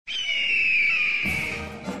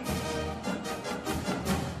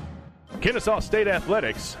Kennesaw State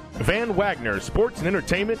Athletics, Van Wagner Sports and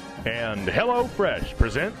Entertainment, and HelloFresh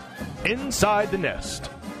present Inside the Nest,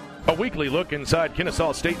 a weekly look inside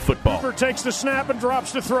Kennesaw State football. Cooper takes the snap and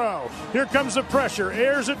drops the throw. Here comes the pressure.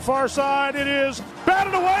 Airs it far side. It is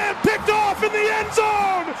batted away and picked off in the end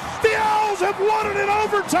zone. The Owls have won it in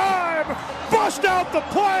overtime. Bust out the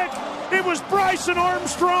plank. It was Bryson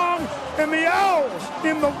Armstrong, and the Owls,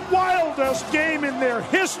 in the wildest game in their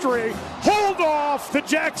history, hold off the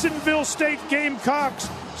Jacksonville State Gamecocks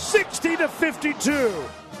 60-52.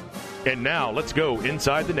 And now let's go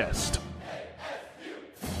inside the nest.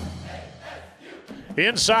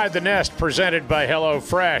 Inside the Nest, presented by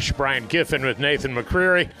HelloFresh. Brian Giffen with Nathan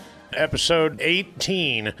McCreary. Episode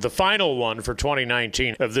 18, the final one for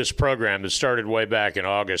 2019 of this program that started way back in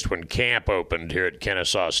August when camp opened here at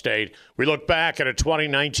Kennesaw State. We look back at a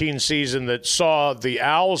 2019 season that saw the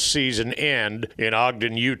Owls season end in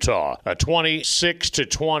Ogden, Utah, a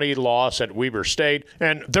 26-20 loss at Weber State.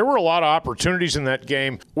 And there were a lot of opportunities in that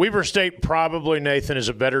game. Weber State probably, Nathan, is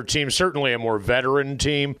a better team, certainly a more veteran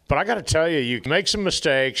team. But I got to tell you, you make some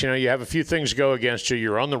mistakes. You have a few things go against you.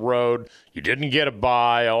 You're on the road. You didn't get a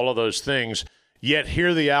bye, all of those things. Yet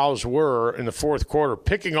here the Owls were in the fourth quarter,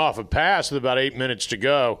 picking off a pass with about 8 minutes to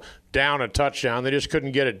go, down a touchdown. They just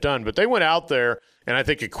couldn't get it done. But they went out there and I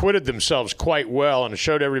think acquitted themselves quite well and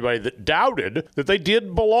showed everybody that doubted that they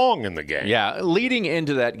did belong in the game. Yeah, leading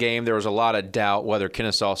into that game, there was a lot of doubt whether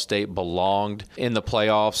Kennesaw State belonged in the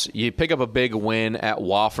playoffs. You pick up a big win at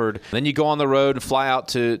Wofford. Then you go on the road and fly out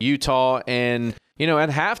to Utah and at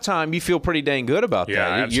halftime, you feel pretty dang good about that.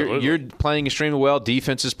 Absolutely. You're playing extremely well.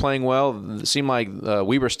 Defense is playing well. It seemed like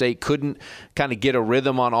Weber State couldn't kind of get a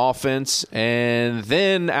rhythm on offense. And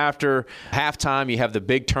then after halftime, you have the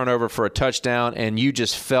big turnover for a touchdown, and you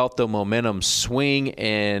just felt the momentum swing.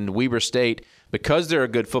 And Weber State, because they're a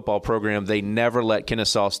good football program, they never let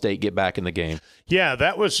Kennesaw State get back in the game. Yeah,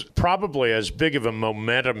 that was probably as big of a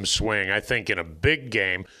momentum swing, I think, in a big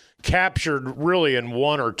game. Captured really in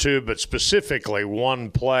one or two, but specifically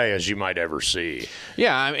one play as you might ever see.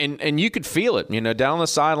 Yeah, and you could feel it, down the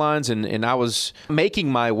sidelines, and I was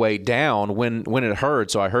making my way down when it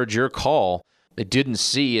heard, so I heard your call. I didn't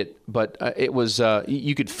see it, but it was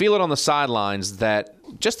you could feel it on the sidelines that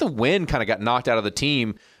just the wind kind of got knocked out of the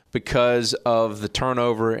team because of the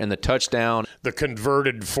turnover and the touchdown. The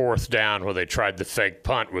converted fourth down where they tried the fake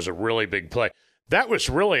punt was a really big play. That was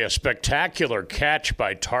really a spectacular catch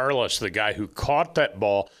by Tarlis, the guy who caught that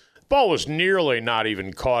ball. The ball was nearly not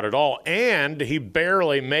even caught at all, and he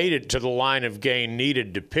barely made it to the line of gain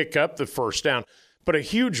needed to pick up the first down. But a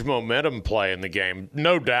huge momentum play in the game,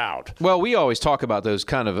 no doubt. Well, we always talk about those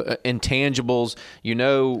kind of intangibles.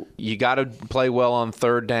 You got to play well on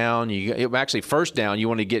third down. Actually, first down, you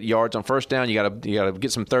want to get yards on first down. You got to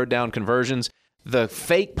get some third down conversions. The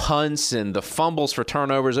fake punts and the fumbles for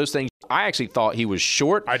turnovers, those things, I actually thought he was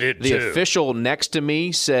short. I did, too. The official next to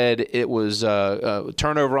me said it was a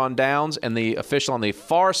turnover on downs, and the official on the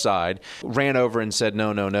far side ran over and said, no.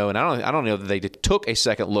 And I don't know that they took a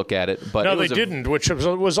second look at it. But no, they didn't, which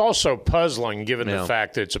was also puzzling given the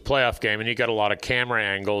fact that it's a playoff game and you got a lot of camera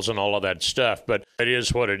angles and all of that stuff. But it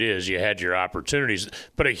is what it is. You had your opportunities.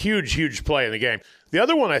 But a huge, huge play in the game. The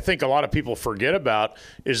other one I think a lot of people forget about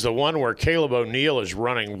is the one where Caleb O'Neal is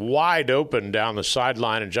running wide open down the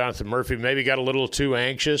sideline, and Jonathan Murphy maybe got a little too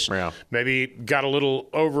anxious, maybe got a little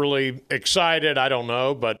overly excited, I don't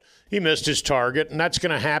know, but he missed his target, and that's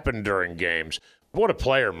going to happen during games. What a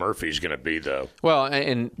player Murphy's going to be, though. Well,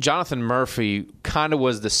 and Jonathan Murphy kind of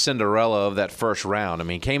was the Cinderella of that first round. I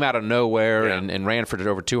mean, he came out of nowhere and ran for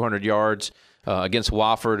over 200 yards against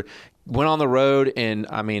Wofford. Went on the road, and,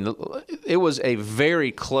 it was a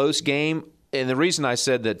very close game. And the reason I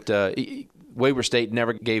said that Weber State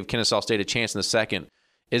never gave Kennesaw State a chance in the second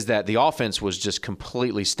is that the offense was just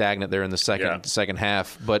completely stagnant there in the second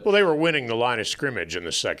half. But they were winning the line of scrimmage in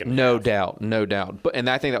the second half. No doubt. And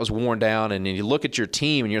I think that was worn down. And you look at your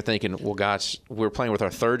team, and you're thinking, well, gosh, we're playing with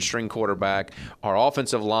our third-string quarterback. Our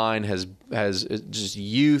offensive line has just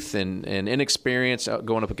youth and inexperience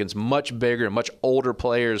going up against much bigger and much older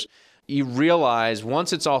players. You realize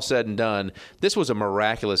once it's all said and done, this was a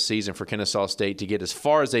miraculous season for Kennesaw State to get as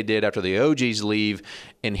far as they did after the OGs leave.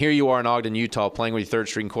 And here you are in Ogden, Utah, playing with your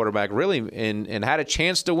third-string quarterback, really, and had a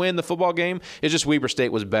chance to win the football game. It's just Weber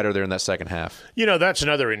State was better there in that second half. That's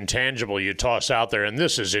another intangible you toss out there, and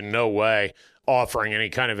this is in no way offering any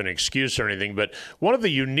kind of an excuse or anything, but one of the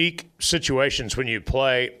unique situations when you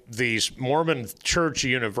play these Mormon church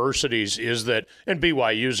universities is that, and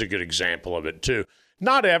BYU is a good example of it too,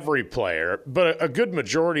 not every player, but a good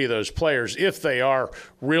majority of those players, if they are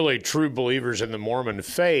really true believers in the Mormon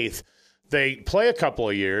faith, They play a couple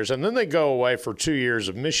of years, and then they go away for 2 years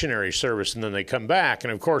of missionary service, and then they come back.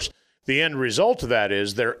 And, of course, the end result of that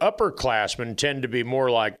is their upperclassmen tend to be more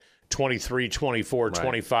like 23, 24, right.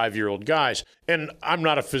 25-year-old guys. And I'm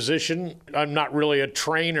not a physician. I'm not really a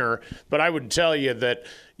trainer. But I would tell you that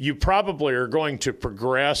you probably are going to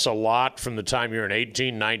progress a lot from the time you're an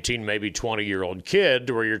 18, 19, maybe 20-year-old kid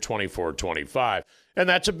to where you're 24, 25. And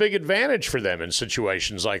that's a big advantage for them in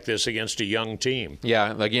situations like this against a young team.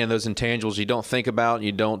 Yeah, again, those intangibles you don't think about,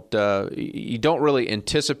 you don't really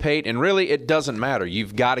anticipate, and really it doesn't matter.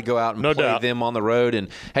 You've got to go out and play them on the road. And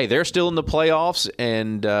hey, they're still in the playoffs,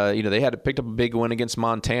 and they had picked up a big win against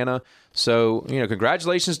Montana. So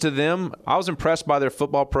congratulations to them. I was impressed by their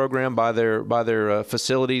football program, by their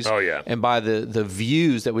facilities, and by the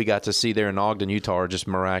views that we got to see there in Ogden, Utah are just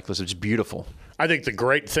miraculous. It's beautiful. I think the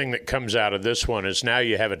great thing that comes out of this one is now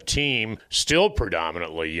you have a team still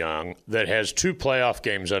predominantly young that has 2 playoff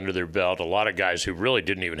games under their belt, a lot of guys who really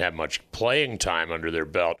didn't even have much playing time under their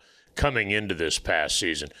belt coming into this past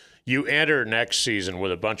season. You enter next season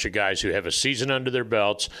with a bunch of guys who have a season under their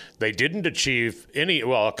belts. They didn't achieve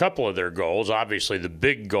a couple of their goals, obviously the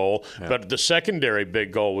big goal, but the secondary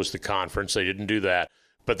big goal was the conference. They didn't do that.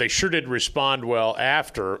 But they sure did respond well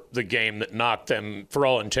after the game that knocked them, for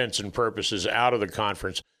all intents and purposes, out of the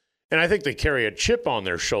conference. And I think they carry a chip on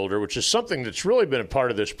their shoulder, which is something that's really been a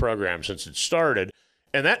part of this program since it started.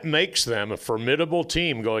 And that makes them a formidable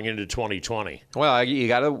team going into 2020. Well, you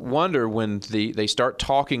got to wonder when they start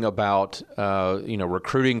talking about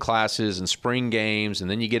recruiting classes and spring games,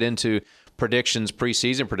 and then you get into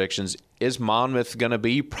preseason predictions. Is Monmouth going to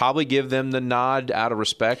be? Probably give them the nod out of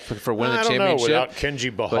respect for winning the championship. I don't know, without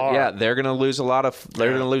Kenji Bahar. But yeah, they're going to lose a lot of. They're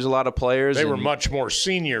going to lose a lot of players. They were much more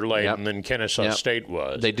senior laden than Kennesaw State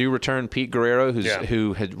was. They do return Pete Guerrero,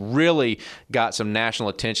 who had really got some national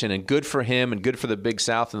attention, and good for him, and good for the Big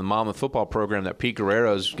South and the Monmouth football program that Pete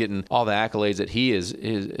Guerrero is getting all the accolades that he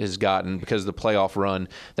has gotten because of the playoff run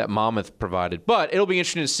that Monmouth provided. But it'll be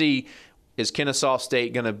interesting to see. Is Kennesaw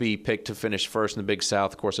State going to be picked to finish first in the Big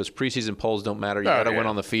South? Of course, those preseason polls don't matter. You got to win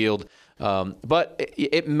on the field. But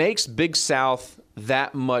it makes Big South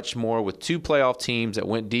that much more with 2 playoff teams that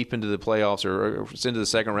went deep into the playoffs or into the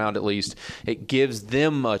second round at least. It gives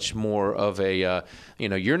them much more of a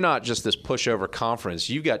you're not just this pushover conference.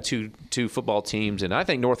 You've got two football teams, and I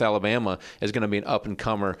think North Alabama is going to be an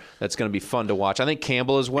up-and-comer that's going to be fun to watch. I think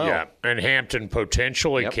Campbell as well. Yeah, and Hampton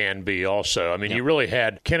potentially can be also. I mean, you really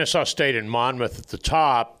had Kennesaw State and Monmouth at the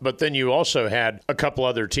top, but then you also had a couple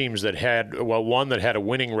other teams that had, one that had a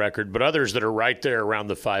winning record, but others that are right there around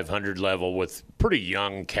the 500 level with pretty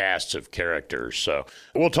young casts of characters. So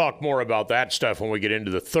we'll talk more about that stuff when we get into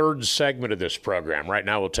the third segment of this program. Right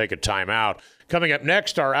now, we'll take a time out. Coming up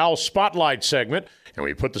next, our Owl Spotlight segment, and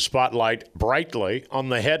we put the spotlight brightly on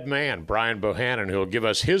the head man, Brian Bohannon, who will give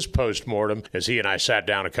us his postmortem as he and I sat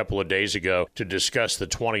down a couple of days ago to discuss the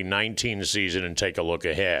 2019 season and take a look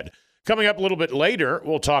ahead. Coming up a little bit later,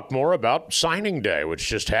 we'll talk more about signing day, which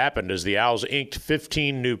just happened as the Owls inked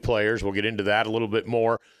 15 new players. We'll get into that a little bit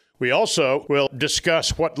more. We also will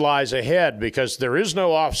discuss what lies ahead because there is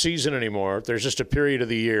no off season anymore. There's just a period of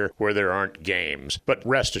the year where there aren't games. But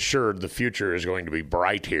rest assured, the future is going to be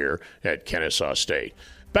bright here at Kennesaw State.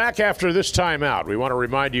 Back after this timeout, we want to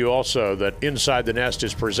remind you also that Inside the Nest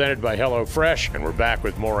is presented by HelloFresh, and we're back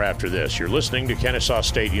with more after this. You're listening to Kennesaw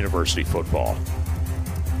State University football.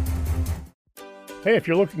 Hey, if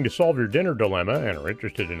you're looking to solve your dinner dilemma and are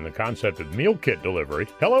interested in the concept of meal kit delivery,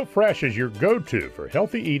 HelloFresh is your go-to for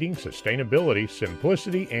healthy eating, sustainability,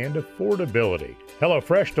 simplicity, and affordability.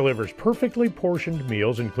 HelloFresh delivers perfectly portioned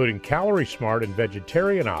meals including calorie-smart and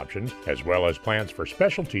vegetarian options, as well as plans for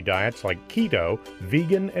specialty diets like keto,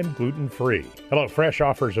 vegan, and gluten-free. HelloFresh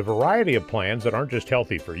offers a variety of plans that aren't just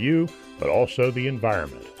healthy for you, but also the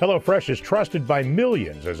environment. HelloFresh is trusted by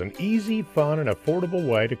millions as an easy, fun, and affordable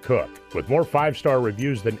way to cook. With more 5-star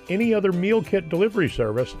reviews than any other meal kit delivery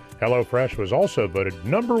service, HelloFresh was also voted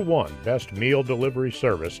 #1 best meal delivery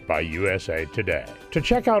service by USA Today. To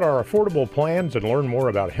check out our affordable plans and learn more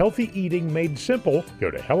about healthy eating made simple,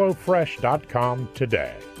 go to HelloFresh.com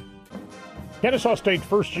today. Kennesaw State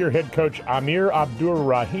first-year head coach Amir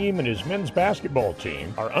Abdur-Rahim and his men's basketball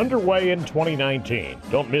team are underway in 2019.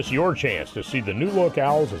 Don't miss your chance to see the new-look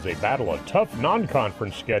Owls as they battle a tough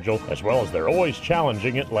non-conference schedule as well as their always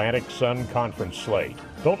challenging Atlantic Sun Conference slate.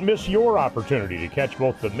 Don't miss your opportunity to catch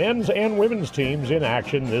both the men's and women's teams in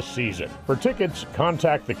action this season. For tickets,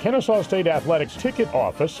 contact the Kennesaw State Athletics ticket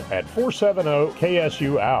office at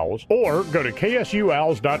 470-KSU-OWLS or go to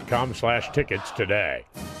ksuowls.com/tickets today.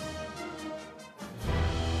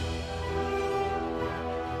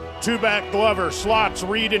 Two-back Glover slots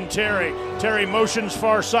Reed and Terry. Terry motions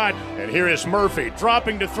far side, and here is Murphy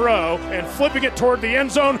dropping to throw and flipping it toward the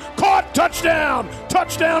end zone. Caught, touchdown!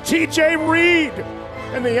 Touchdown, T.J. Reed!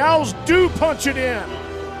 And the Owls do punch it in.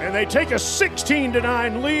 And they take a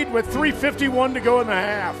 16-9 lead with 3:51 to go in the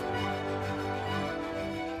half.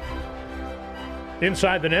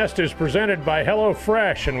 Inside the Nest is presented by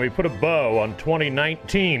HelloFresh, and we put a bow on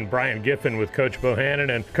 2019. Brian Giffen with Coach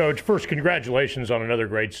Bohannon. And, Coach, first, congratulations on another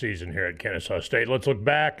great season here at Kennesaw State. Let's look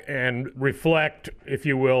back and reflect, if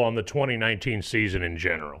you will, on the 2019 season in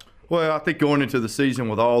general. Well, I think going into the season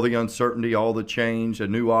with all the uncertainty, all the change, a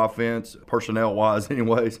new offense, personnel-wise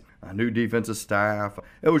anyways, a new defensive staff,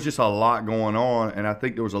 it was just a lot going on, and I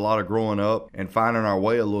think there was a lot of growing up and finding our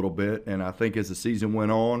way a little bit. And I think as the season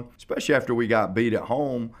went on, especially after we got beat at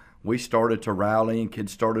home, we started to rally and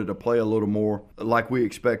kids started to play a little more like we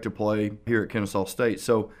expect to play here at Kennesaw State.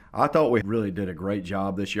 So I thought we really did a great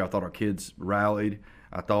job this year. I thought our kids rallied.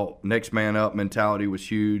 I thought next man up mentality was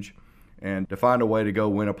huge. And to find a way to go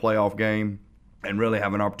win a playoff game and really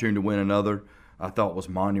have an opportunity to win another, I thought was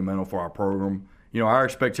monumental for our program. You know, our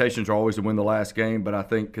expectations are always to win the last game, but I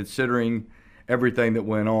think considering everything that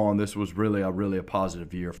went on, this was really a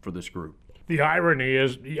positive year for this group. The irony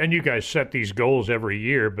is, and you guys set these goals every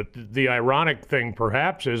year, but the ironic thing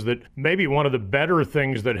perhaps is that maybe one of the better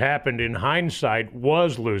things that happened in hindsight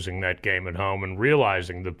was losing that game at home and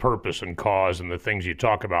realizing the purpose and cause and the things you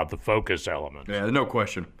talk about, the focus elements. Yeah, no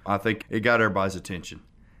question. I think it got everybody's attention.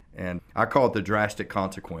 And I call it the drastic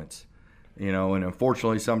consequence. You know, and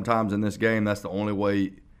unfortunately sometimes in this game that's the only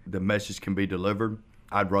way the message can be delivered.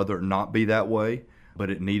 I'd rather it not be that way, but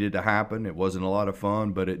it needed to happen. It wasn't a lot of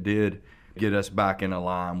fun, but it did get us back in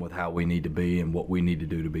line with how we need to be and what we need to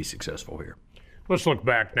do to be successful here. Let's look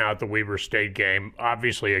back now at the Weber State game.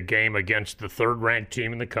 Obviously a game against the third-ranked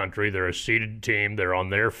team in the country. They're a seeded team. They're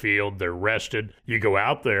on their field. They're rested. You go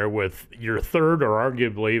out there with your third or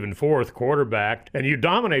arguably even fourth quarterback, and you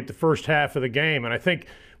dominate the first half of the game. And I think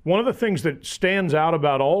one of the things that stands out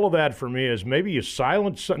about all of that for me is maybe you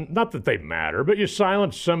silence some, not that they matter, but you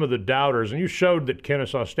silence some of the doubters, and you showed that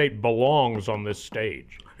Kennesaw State belongs on this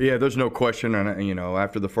stage. Yeah, there's no question. And, you know,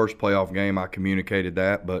 after the first playoff game, I communicated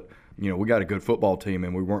that. But, you know, we got a good football team,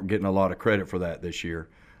 and we weren't getting a lot of credit for that this year.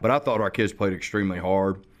 But I thought our kids played extremely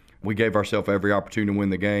hard. We gave ourselves every opportunity to win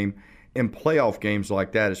the game. In playoff games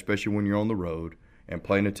like that, especially when you're on the road and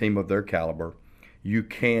playing a team of their caliber, you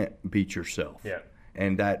can't beat yourself. Yeah.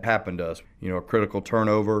 And that happened to us. You know, a critical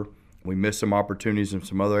turnover. We missed some opportunities in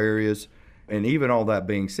some other areas. And even all that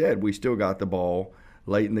being said, we still got the ball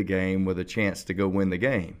late in the game with a chance to go win the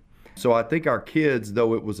game. So I think our kids,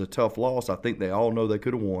 though it was a tough loss, I think they all know they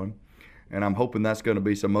could have won. And I'm hoping that's going to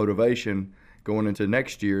be some motivation going into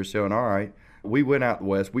next year, saying, all right, we went out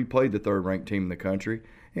west, we played the third-ranked team in the country,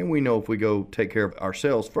 and we know if we go take care of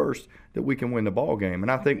ourselves first that we can win the ball game.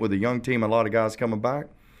 And I think with a young team, a lot of guys coming back,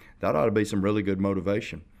 that ought to be some really good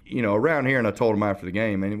motivation. You know, around here, and I told them after the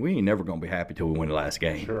game, man, we ain't never going to be happy till we win the last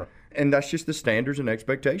game. Sure. And that's just the standards and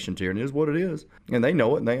expectations here, and it is what it is. And they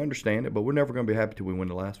know it and they understand it, but we're never going to be happy till we win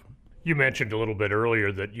the last one. You mentioned a little bit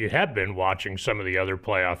earlier that you had been watching some of the other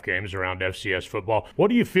playoff games around FCS football. What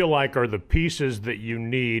do you feel like are the pieces that you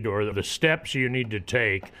need or the steps you need to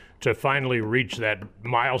take to finally reach that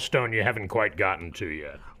milestone you haven't quite gotten to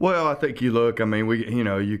yet? Well, I think you look, I mean,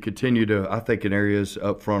 you continue to, I think in areas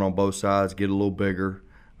up front on both sides, get a little bigger,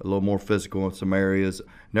 a little more physical in some areas.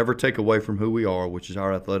 Never take away from who we are, which is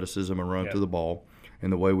our athleticism and run to the ball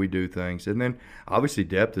and the way we do things. And then obviously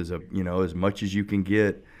depth is, as much as you can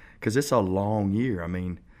get, because it's a long year. I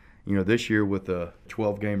mean, this year with a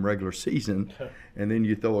 12-game regular season, and then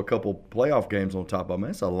you throw a couple playoff games on top of them,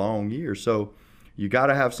 it's a long year. So you got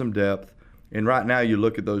to have some depth. And right now you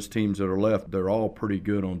look at those teams that are left, they're all pretty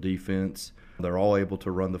good on defense. They're all able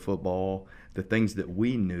to run the football. The things that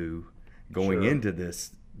we knew going into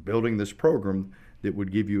this, building this program that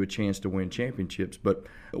would give you a chance to win championships. But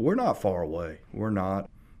we're not far away. We're not.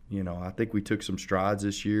 I think we took some strides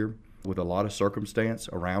this year with a lot of circumstance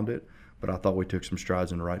around it, but I thought we took some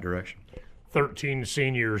strides in the right direction. 13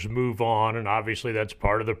 seniors move on, and obviously that's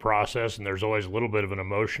part of the process, and there's always a little bit of an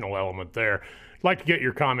emotional element there. I'd like to get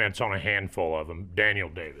your comments on a handful of them. Daniel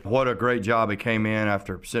David. What a great job he came in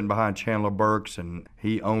after sitting behind Chandler Burks, and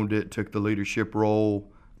he owned it, took the leadership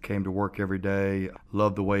role, came to work every day.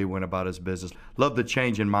 Loved the way he went about his business. Loved the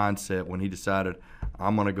change in mindset when he decided,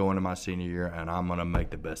 I'm going to go into my senior year and I'm going to make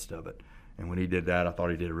the best of it. And when he did that, I thought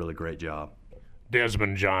he did a really great job.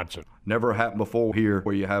 Desmond Johnson. Never happened before here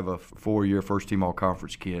where you have a 4-year first-team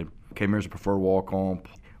all-conference kid. Came here as a preferred walk-on.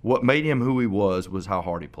 What made him who he was how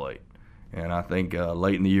hard he played. And I think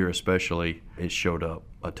late in the year especially, it showed up.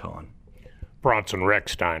 a ton. Bronson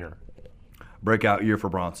Rechsteiner. Breakout year for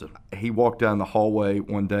Bronson. He walked down the hallway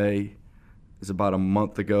one day, it was about a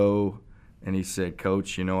month ago, and he said,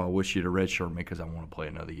 "Coach, I wish you'd have redshirted me because I want to play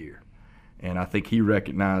another year." And I think he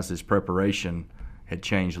recognized his preparation had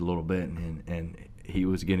changed a little bit, and he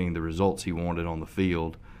was getting the results he wanted on the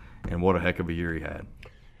field, and what a heck of a year he had.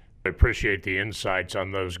 I appreciate the insights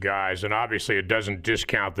on those guys, and obviously it doesn't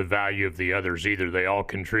discount the value of the others either. They all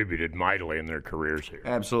contributed mightily in their careers here.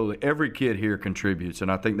 Absolutely. Every kid here contributes,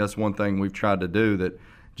 and I think that's one thing we've tried to do, that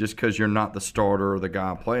just because you're not the starter or the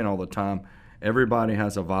guy playing all the time, everybody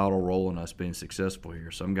has a vital role in us being successful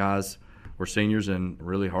here. Some guys were seniors and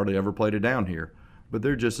really hardly ever played it down here, but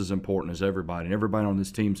they're just as important as everybody, and everybody on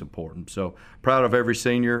this team's important. So proud of every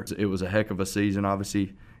senior. It was a heck of a season.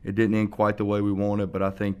 Obviously, it didn't end quite the way we wanted, but I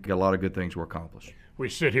think a lot of good things were accomplished. We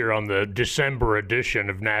sit here on the December edition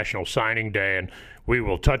of National Signing Day, and we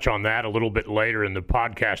will touch on that a little bit later in the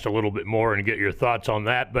podcast a little bit more and get your thoughts on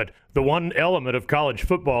that. But the one element of college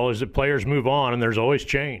football is that players move on, and there's always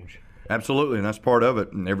change. Absolutely, and that's part of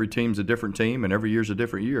it. And every team's a different team, and every year's a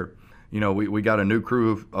different year. We got a new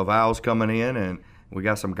crew of Owls coming in, and we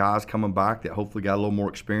got some guys coming back that hopefully got a little more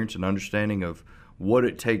experience and understanding of what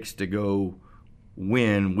it takes to go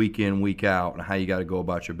win week in, week out, and how you got to go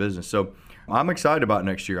about your business. So I'm excited about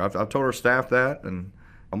next year. I've told our staff that, and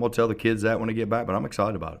I'm going to tell the kids that when I get back, but I'm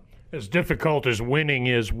excited about it. As difficult as winning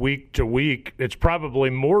is week to week, it's probably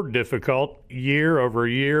more difficult year over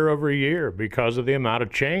year over year because of the amount of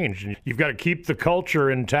change. And you've got to keep the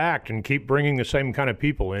culture intact and keep bringing the same kind of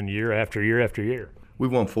people in year after year after year.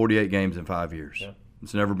 We've won 48 games in 5 years. Yeah.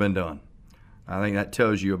 It's never been done. I think that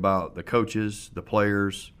tells you about the coaches, the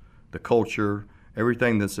players, the culture,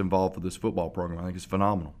 everything that's involved with this football program. I think it's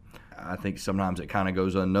phenomenal. I think sometimes it kind of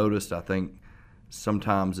goes unnoticed. I think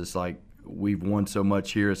sometimes it's like we've won so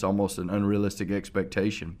much here, it's almost an unrealistic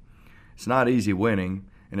expectation. It's not easy winning,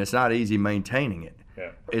 and it's not easy maintaining it.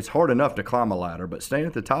 Yeah. It's hard enough to climb a ladder, but staying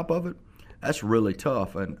at the top of it, that's really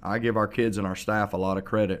tough. And I give our kids and our staff a lot of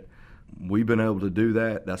credit. We've been able to do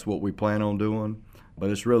that. That's what we plan on doing. But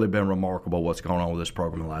it's really been remarkable what's going on with this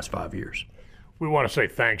program in the last 5 years. We want to say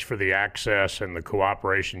thanks for the access and the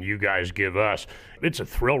cooperation you guys give us. It's a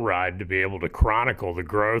thrill ride to be able to chronicle the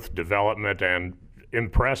growth, development, and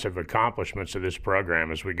impressive accomplishments of this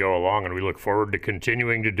program as we go along, and we look forward to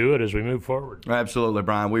continuing to do it as we move forward. Absolutely,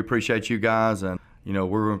 Brian. We appreciate you guys, and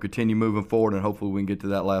we're going to continue moving forward, and hopefully we can get to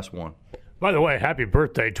that last one. By the way, happy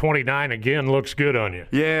birthday. 29 again looks good on you.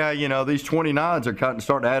 Yeah, these 29s are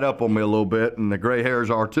starting to add up on me a little bit, and the gray hairs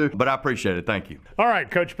are too, but I appreciate it. Thank you. All right,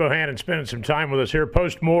 Coach Bohannon spending some time with us here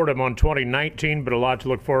post-mortem on 2019, but a lot to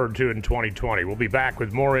look forward to in 2020. We'll be back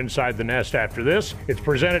with more Inside the Nest after this. It's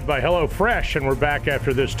presented by HelloFresh, and we're back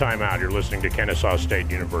after this timeout. You're listening to Kennesaw State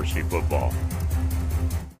University football.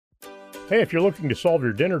 Hey, if you're looking to solve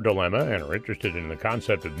your dinner dilemma and are interested in the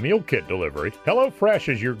concept of meal kit delivery, HelloFresh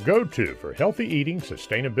is your go-to for healthy eating,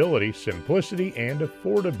 sustainability, simplicity, and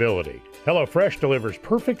affordability. HelloFresh delivers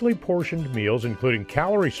perfectly portioned meals including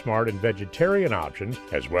calorie-smart and vegetarian options,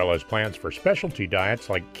 as well as plans for specialty diets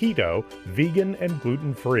like keto, vegan, and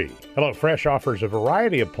gluten-free. HelloFresh offers a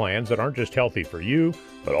variety of plans that aren't just healthy for you,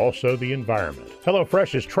 but also the environment.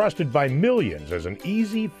 HelloFresh is trusted by millions as an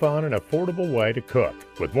easy, fun, and affordable way to cook.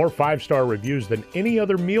 With more 5-star reviews than any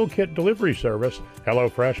other meal kit delivery service,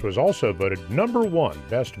 HelloFresh was also voted #1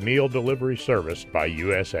 best meal delivery service by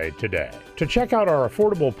USA Today. To check out our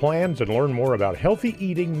affordable plans and learn more about healthy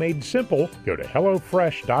eating made simple, go to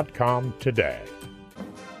HelloFresh.com today.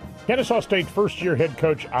 Kennesaw State first-year head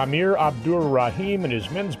coach Amir Abdur-Rahim and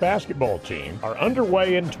his men's basketball team are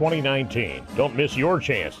underway in 2019. Don't miss your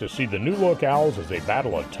chance to see the new-look Owls as they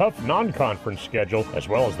battle a tough non-conference schedule as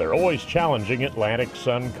well as their always challenging Atlantic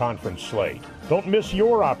Sun Conference slate. Don't miss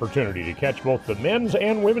your opportunity to catch both the men's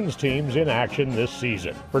and women's teams in action this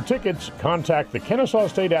season. For tickets, contact the Kennesaw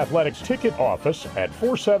State Athletics ticket office at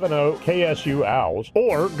 470-KSU-OWLS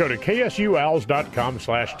or go to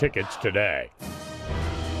ksuowls.com/tickets today.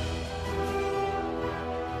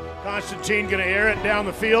 Constantine going to air it down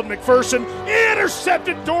the field. McPherson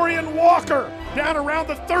intercepted Dorian Walker down around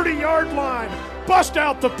the 30-yard line. Bust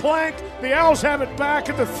out the plank. The Owls have it back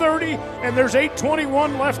at the 30, and there's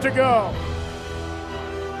 8:21 left to go.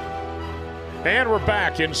 And we're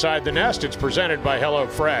back Inside the Nest. It's presented by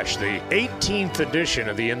HelloFresh, the 18th edition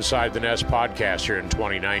of the Inside the Nest podcast here in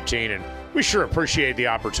 2019. And we sure appreciate the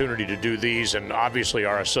opportunity to do these and obviously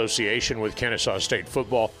our association with Kennesaw State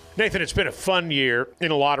football. Nathan, it's been a fun year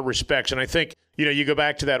in a lot of respects, and I think, you go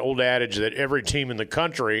back to that old adage that every team in the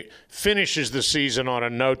country finishes the season on a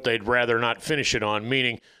note they'd rather not finish it on,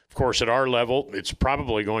 meaning Of course, at our level, it's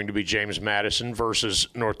probably going to be James Madison versus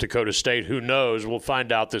North Dakota State. Who knows? We'll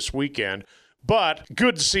find out this weekend. But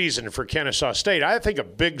good season for Kennesaw State. I think a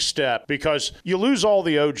big step because you lose all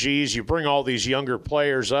the OGs, you bring all these younger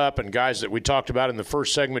players up, and guys that we talked about in the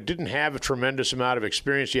first segment didn't have a tremendous amount of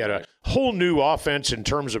experience. You had a whole new offense in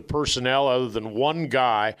terms of personnel other than one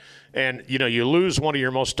guy. And, you lose one of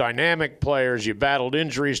your most dynamic players. You battled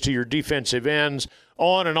injuries to your defensive ends,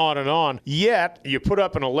 on and on and on. Yet you put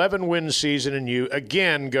up an 11-win season and you,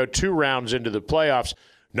 again, go 2 rounds into the playoffs.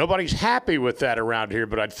 Nobody's happy with that around here,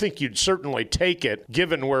 but I think you'd certainly take it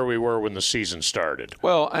given where we were when the season started.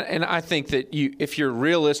 Well, and I think that if you're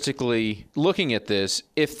realistically looking at this,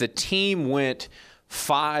 if the team went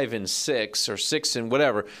 5-6 or 6 and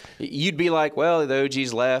whatever, you'd be like, well, the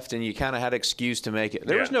OGs left and you kind of had an excuse to make it.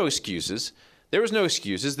 There was no excuses.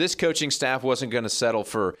 This coaching staff wasn't going to settle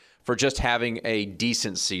for just having a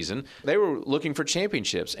decent season. They were looking for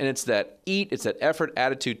championships, and it's that effort,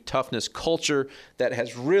 attitude, toughness, culture that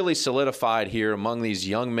has really solidified here among these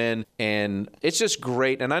young men, and it's just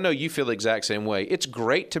great. And I know you feel the exact same way. It's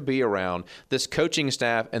great to be around this coaching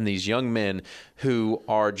staff and these young men who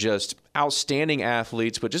are just outstanding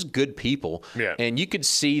athletes, but just good people. Yeah. And you could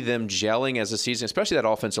see them gelling as the season, especially that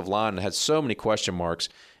offensive line that had so many question marks.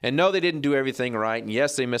 And no, they didn't do everything right. And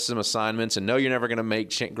yes, they missed some assignments. And no, you're never going to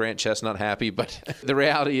make Grant Chestnut happy. But the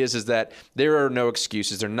reality is that there are no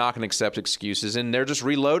excuses. They're not going to accept excuses. And they're just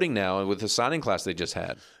reloading now with the signing class they just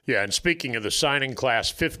had. Yeah, and speaking of the signing class,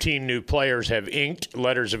 15 new players have inked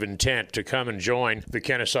letters of intent to come and join the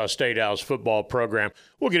Kennesaw State Owls football program.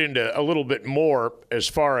 We'll get into a little bit more as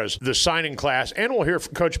far as the signing class, and we'll hear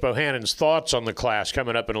from Coach Bohannon's thoughts on the class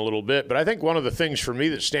coming up in a little bit. But I think one of the things for me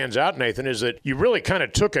that stands out, Nathan, is that you really kind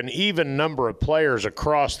of took an even number of players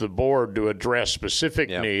across the board to address specific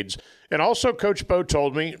needs. And also, Coach Bo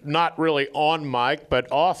told me, not really on mic,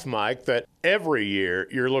 but off mic, that every year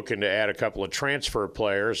you're looking to add a couple of transfer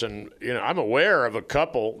players. And, I'm aware of a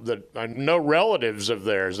couple that I know relatives of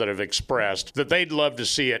theirs that have expressed that they'd love to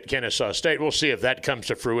see at Kennesaw State. We'll see if that comes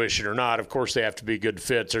to fruition or not. Of course, they have to be good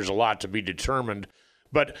fits. There's a lot to be determined.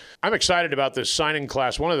 But I'm excited about this signing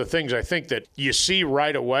class. One of the things I think that you see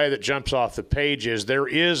right away that jumps off the page is there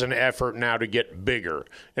is an effort now to get bigger.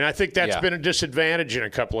 And I think that's been a disadvantage in a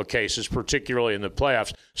couple of cases, particularly in the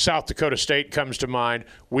playoffs. South Dakota State comes to mind.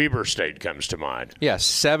 Weber State comes to mind. Yeah,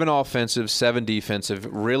 7 offensive, 7 defensive,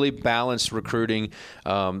 really balanced recruiting.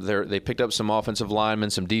 They picked up some offensive linemen,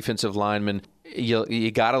 some defensive linemen.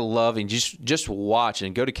 You got to love and just watch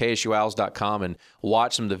and go to KSUOwls.com and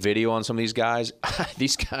watch some of the video on some of these guys.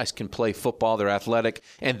 These guys can play football. They're athletic,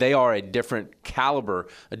 and they are a different caliber,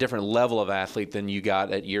 a different level of athlete than you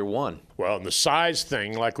got at year one. Well, and the size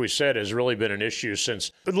thing, like we said, has really been an issue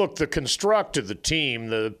since, look, the construct of the team,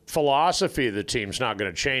 the philosophy of the team is not going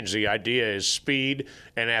to change. The idea is speed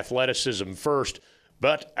and athleticism first.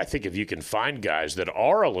 But I think if you can find guys that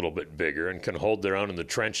are a little bit bigger and can hold their own in the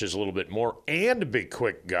trenches a little bit more and be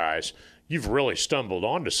quick guys, you've really stumbled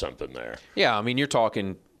onto something there. Yeah, I mean, you're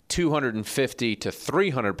talking 250 to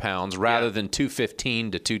 300 pounds rather than 215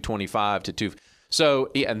 to 225 to 2. So,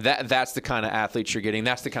 yeah, and that's the kind of athletes you're getting.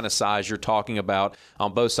 That's the kind of size you're talking about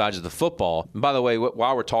on both sides of the football. And by the way,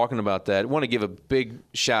 while we're talking about that, I want to give a big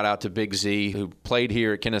shout-out to Big Z, who played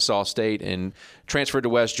here at Kennesaw State and transferred to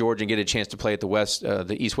West Georgia and get a chance to play at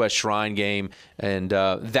the East-West Shrine game. And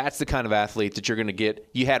that's the kind of athlete that you're going to get.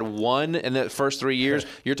 You had one in the first 3 years.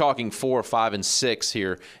 You're talking 4, 5, and 6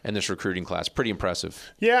 here in this recruiting class. Pretty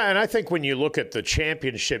impressive. Yeah, and I think when you look at the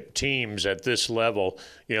championship teams at this level,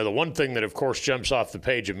 the one thing that, of course, jumps off the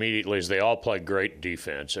page immediately is they all play great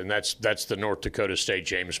defense, and that's the North Dakota State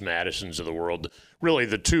James Madisons of the world. Really,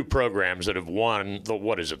 the 2 programs that have won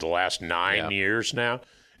the last 9 years now.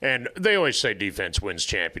 And they always say defense wins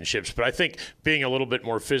championships, but I think being a little bit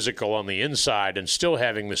more physical on the inside and still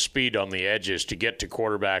having the speed on the edges to get to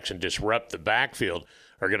quarterbacks and disrupt the backfield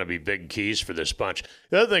are going to be big keys for this bunch.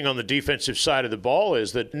 The other thing on the defensive side of the ball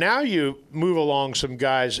is that now you move along some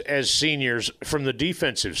guys as seniors from the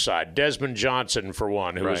defensive side. Desmond Johnson, for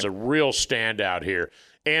one, who was a real standout here.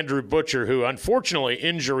 Andrew Butcher, who unfortunately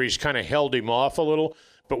injuries kind of held him off a little,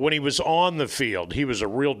 but when he was on the field, he was a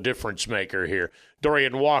real difference maker here.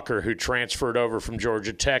 Dorian Walker, who transferred over from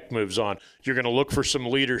Georgia Tech, moves on. You're going to look for some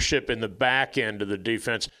leadership in the back end of the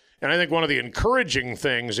defense. And I think one of the encouraging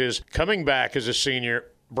things is coming back as a senior,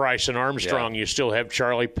 Bryson Armstrong, you still have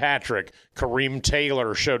Charlie Patrick. Kareem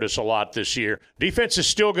Taylor showed us a lot this year. Defense is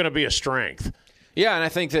still going to be a strength. Yeah, and I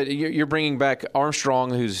think that you're bringing back Armstrong,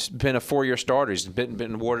 who's been a 4-year starter. He's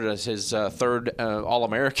been awarded as his third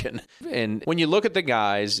All-American. And when you look at the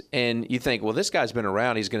guys and you think, well, this guy's been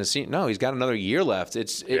around, he's going to see. No, he's got another year left.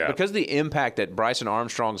 Because of the impact that Bryson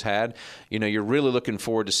Armstrong's had, you're really looking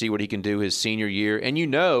forward to see what he can do his senior year. And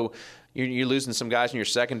you're losing some guys in your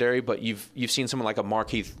secondary, but you've seen someone like a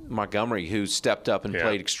Markeith Montgomery who stepped up and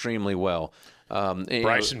played extremely well.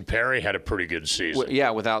 Bryson Perry had a pretty good season.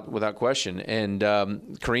 Yeah, without question. And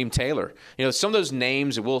Kareem Taylor. Some of those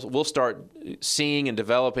names we'll start seeing and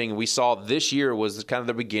developing. We saw this year was kind of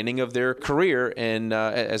the beginning of their career, and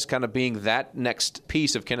as kind of being that next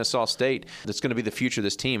piece of Kennesaw State that's going to be the future of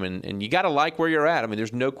this team. And you got to like where you're at. I mean,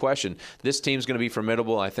 there's no question. This team's going to be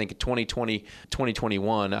formidable. I think 2020,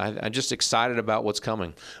 2021. I'm just excited about what's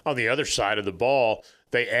coming. On the other side of the ball,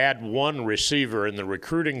 they add one receiver in the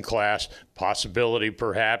recruiting class, possibility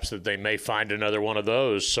perhaps that they may find another one of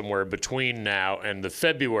those somewhere between now and the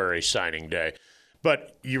February signing day.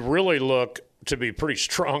 But you really look to be pretty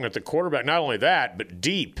strong at the quarterback. Not only that, but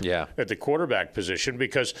deep at the quarterback position,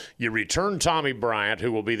 because you return Tommy Bryant,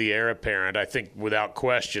 who will be the heir apparent, I think, without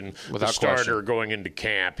question, the starter going into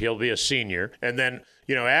camp. He'll be a senior. And then,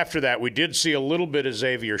 after that, we did see a little bit of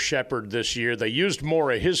Xavier Shepard this year. They used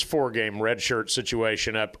more of his 4-game redshirt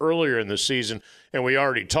situation up earlier in the season, and we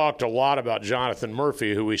already talked a lot about Jonathan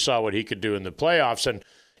Murphy, who we saw what he could do in the playoffs, and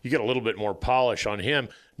you get a little bit more polish on him.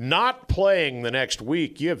 Not playing the next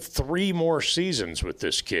week, you have 3 more seasons with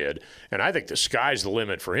this kid, and I think the sky's the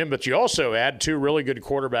limit for him. But you also add 2 really good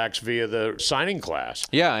quarterbacks via the signing class.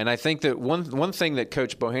 Yeah, and I think that one thing that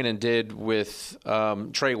Coach Bohannon did with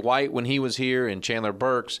Trey White when he was here and Chandler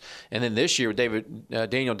Burks, and then this year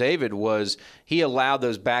Daniel David, was he allowed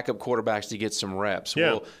those backup quarterbacks to get some reps.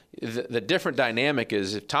 Yeah. Well, the different dynamic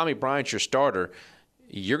is if Tommy Bryant's your starter,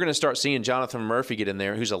 you're going to start seeing Jonathan Murphy get in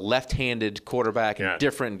there, who's a left-handed quarterback and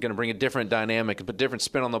going to bring a different dynamic, a different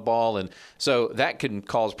spin on the ball. And so that can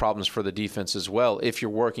cause problems for the defense as well if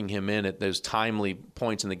you're working him in at those timely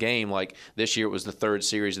points in the game. Like this year, it was the 3rd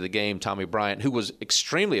series of the game, Tommy Bryant, who was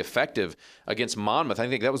extremely effective against Monmouth. I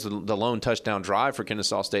think that was the lone touchdown drive for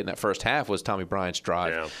Kennesaw State in that first half was Tommy Bryant's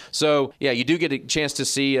drive. Yeah. So, you do get a chance to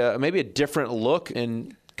see maybe a different look.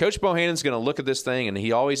 And Coach Bohannon's going to look at this thing, and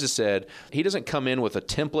he always has said he doesn't come in with a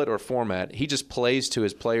template or format. He just plays to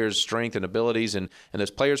his players' strength and abilities, and those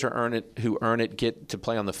players who earn it get to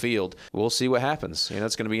play on the field. We'll see what happens.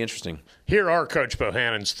 It's going to be interesting. Here are Coach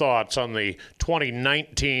Bohannon's thoughts on the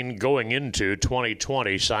 2019 going into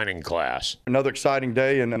 2020 signing class. Another exciting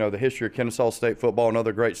day in the history of Kennesaw State football,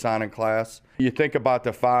 another great signing class. You think about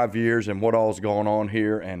the 5 years and what all's going on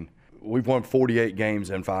here, and we've won 48 games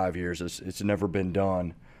in 5 years. It's never been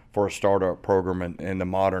done for a startup program in the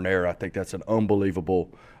modern era. I think that's an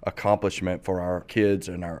unbelievable accomplishment for our kids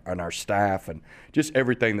and our staff and just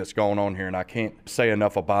everything that's going on here. And I can't say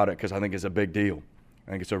enough about it because I think it's a big deal.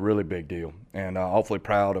 I think it's a really big deal, and awfully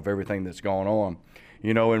proud of everything that's going on.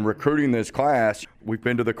 In recruiting this class, we've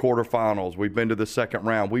been to the quarterfinals. We've been to the second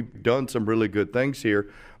round. We've done some really good things here,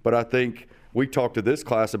 but I think we talked to this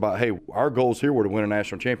class about, hey, our goals here were to win a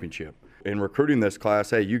national championship. In recruiting this class,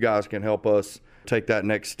 hey, you guys can help us take that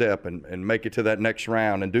next step and make it to that next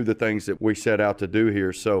round and do the things that we set out to do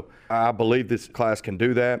here. So I believe this class can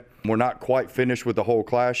do that. We're not quite finished with the whole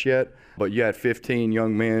class yet, but you had 15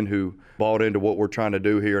 young men who bought into what we're trying to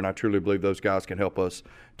do here, and I truly believe those guys can help us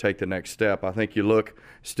take the next step. I think you look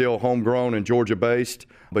still homegrown and Georgia-based,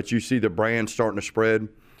 but you see the brand starting to spread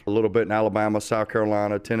a little bit in Alabama, South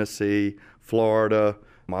Carolina, Tennessee, Florida.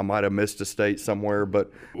 I might have missed a state somewhere, but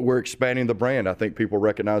we're expanding the brand. I think people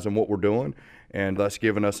recognizing what we're doing, and that's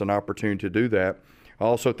giving us an opportunity to do that. I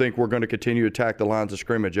also think we're going to continue to attack the lines of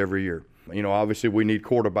scrimmage every year. Obviously we need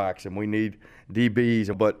quarterbacks and we need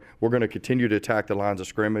DBs, but we're going to continue to attack the lines of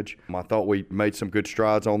scrimmage. I thought we made some good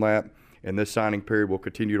strides on that. In this signing period, we'll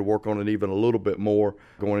continue to work on it even a little bit more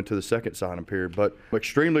going into the second signing period. But I'm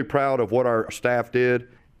extremely proud of what our staff did.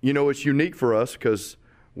 It's unique for us because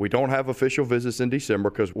we don't have official visits in December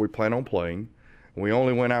because we plan on playing. We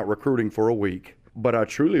only went out recruiting for a week. But I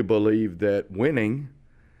truly believe that winning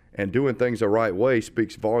and doing things the right way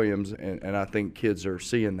speaks volumes, and I think kids are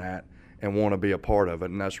seeing that and want to be a part of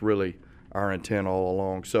it, and that's really our intent all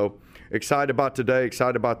along. So excited about today,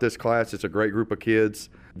 excited about this class. It's a great group of kids.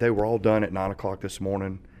 They were all done at 9 o'clock this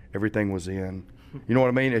morning. Everything was in. You know what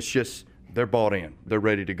I mean? It's just they're bought in. They're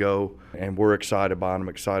ready to go, and we're excited about them,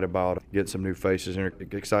 excited about getting some new faces, and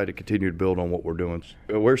excited to continue to build on what we're doing.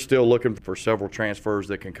 We're still looking for several transfers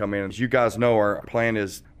that can come in. As you guys know, our plan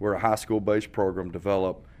is we're a high school-based program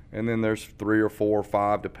develop, and then there's 3 or 4 or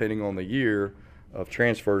 5, depending on the year, of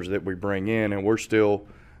transfers that we bring in, and we're still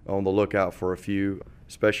on the lookout for a few,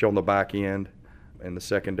 especially on the back end and the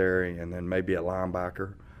secondary, and then maybe at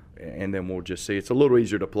linebacker. And then we'll just see. It's a little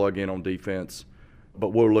easier to plug in on defense, but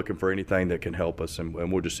we're looking for anything that can help us, and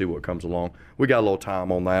we'll just see what comes along. We got a little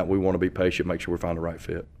time on that. We want to be patient, make sure we find the right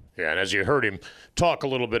fit. Yeah, and as you heard him talk a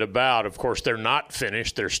little bit about, of course, they're not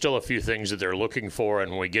finished. There's still a few things that they're looking for,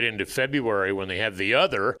 and when we get into February, when they have the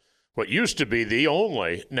other, what used to be the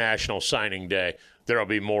only National Signing Day, there will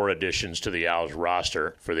be more additions to the Owls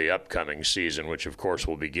roster for the upcoming season, which, of course,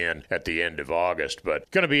 will begin at the end of August. But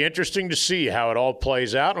going to be interesting to see how it all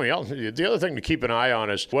plays out. And the other thing to keep an eye on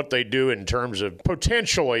is what they do in terms of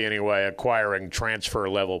potentially, anyway, acquiring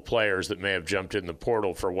transfer-level players that may have jumped in the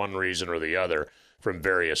portal for one reason or the other from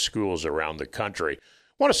various schools around the country.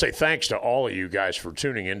 I want to say thanks to all of you guys for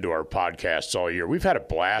tuning into our podcasts all year. We've had a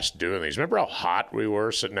blast doing these. Remember how hot we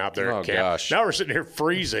were sitting out there at camp? Gosh. Now we're sitting here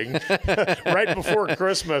freezing right before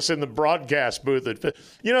Christmas in the broadcast booth.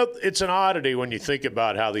 You know, it's an oddity when you think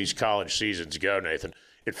about how these college seasons go, Nathan.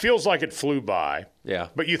 It feels like it flew by. Yeah.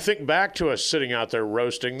 But you think back to us sitting out there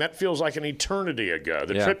roasting, that feels like an eternity ago.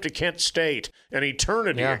 The trip to Kent State, an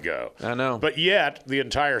eternity ago. I know. But yet, the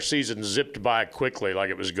entire season zipped by quickly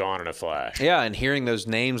like it was gone in a flash. Yeah, and hearing those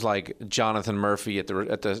names like Jonathan Murphy at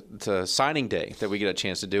the signing day that we get a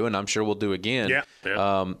chance to do, and I'm sure we'll do again.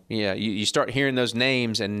 You start hearing those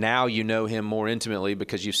names, and now you know him more intimately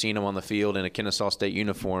because you've seen him on the field in a Kennesaw State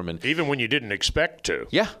uniform. And even when you didn't expect to.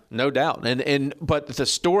 Yeah, no doubt. But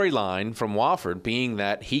the storyline from Wofford being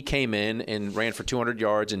that he came in and ran for 200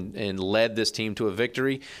 yards and led this team to a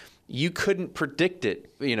victory, you couldn't predict it,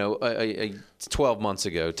 12 months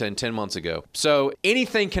ago, 10 months ago. So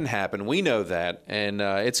anything can happen. We know that, and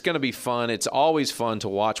it's going to be fun. It's always fun to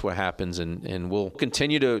watch what happens, and we'll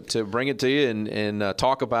continue to bring it to you and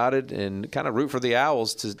talk about it and kind of root for the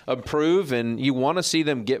Owls to improve. And you want to see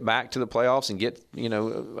them get back to the playoffs and get,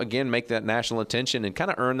 again, make that national attention and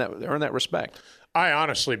kind of earn that respect. I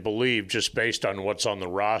honestly believe, just based on what's on the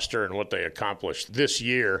roster and what they accomplished this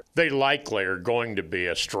year, they likely are going to be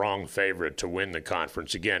a strong favorite to win the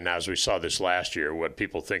conference. Again, as we saw this last year, what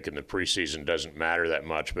people think in the preseason doesn't matter that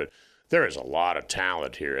much, but there is a lot of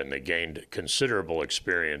talent here, and they gained considerable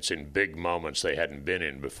experience in big moments they hadn't been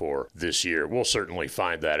in before this year. We'll certainly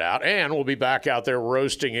find that out, and we'll be back out there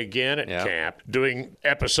roasting again at camp, doing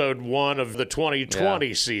episode 1 of the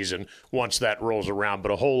 2020 season once that rolls around,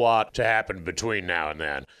 but a whole lot to happen between now and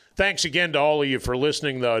then. Thanks again to all of you for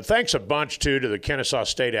listening, though. Thanks a bunch, too, to the Kennesaw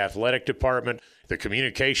State Athletic Department, the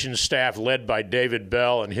communications staff led by David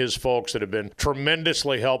Bell and his folks that have been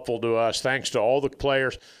tremendously helpful to us. Thanks to all the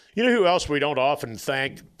players. You know who else we don't often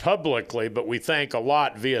thank publicly, but we thank a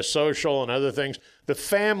lot via social and other things? The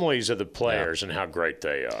families of the players and how great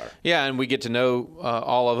they are. Yeah, and we get to know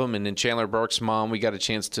all of them. And then Chandler Burke's mom, we got a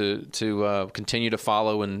chance to continue to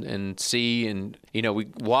follow and see. And, we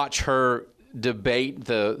watch her debate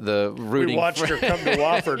the rooting. We watched her come to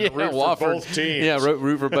Wofford and root for both teams. Yeah,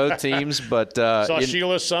 root for both teams. But saw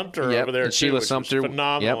Sheila Sumter over there, too, Sheila which Sumter, was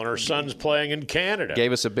phenomenal, and her son's playing in Canada.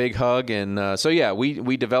 Gave us a big hug. And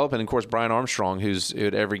we develop, and, of course, Brian Armstrong, who's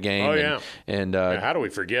at every game. Oh, yeah. And how do we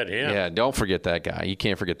forget him? Yeah, don't forget that guy. You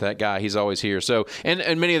can't forget that guy. He's always here. So,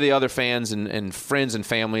 and many of the other fans and friends and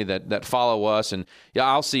family that follow us. And,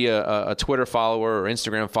 I'll see a Twitter follower or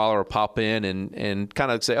Instagram follower pop in and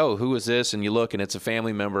kind of say, oh, who is this? And you look, and it's a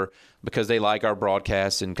family member because they like our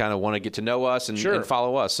broadcasts and kind of want to get to know us and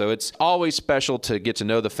follow us. So it's always special to get to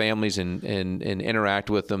know the families and interact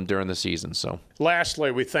with them during the season. So lastly,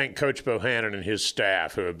 we thank Coach Bohannon and his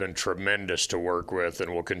staff who have been tremendous to work with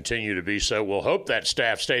and will continue to be so. We'll hope that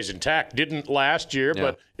staff stays intact. Didn't last year,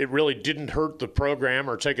 but it really didn't hurt the program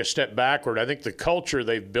or take a step backward. I think the culture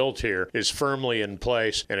they've built here is firmly in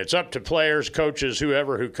place, and it's up to players, coaches,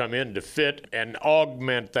 whoever who come in to fit and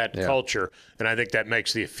augment that culture. And I think that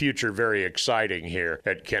makes the future very exciting here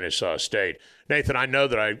at Kennesaw State. Nathan, I know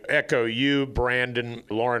that I echo you, Brandon,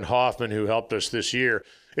 Lauren Hoffman, who helped us this year.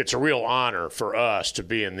 It's a real honor for us to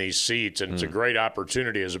be in these seats, and it's a great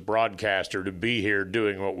opportunity as a broadcaster to be here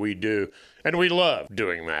doing what we do. And we love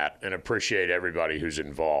doing that and appreciate everybody who's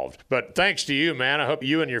involved. But thanks to you, man. I hope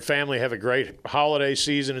you and your family have a great holiday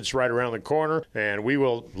season. It's right around the corner, and we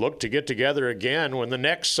will look to get together again when the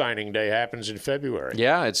next signing day happens in February.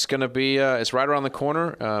 Yeah, it's going to be it's right around the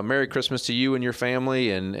corner. Merry Christmas to you and your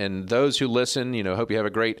family, and those who listen. Hope you have a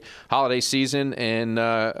great holiday season, and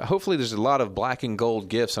hopefully there's a lot of black and gold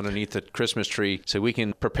gifts gifts underneath the Christmas tree so we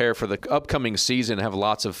can prepare for the upcoming season and have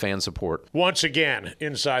lots of fan support. Once again,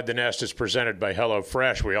 Inside the Nest is presented by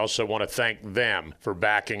HelloFresh. We also want to thank them for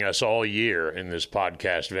backing us all year in this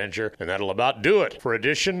podcast venture. And that'll about do it for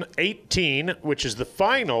edition 18, which is the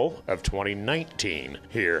final of 2019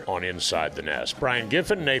 here on Inside the Nest. Brian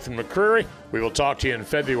Giffen, Nathan McCreary. We will talk to you in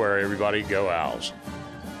February, everybody. Go Owls.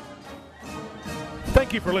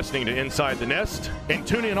 Thank you for listening to Inside the Nest, and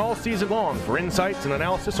tune in all season long for insights and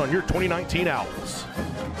analysis on your 2019 Owls.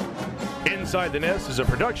 Inside the Nest is a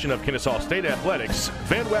production of Kennesaw State Athletics,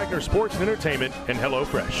 Van Wagner Sports and Entertainment, and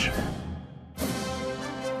HelloFresh.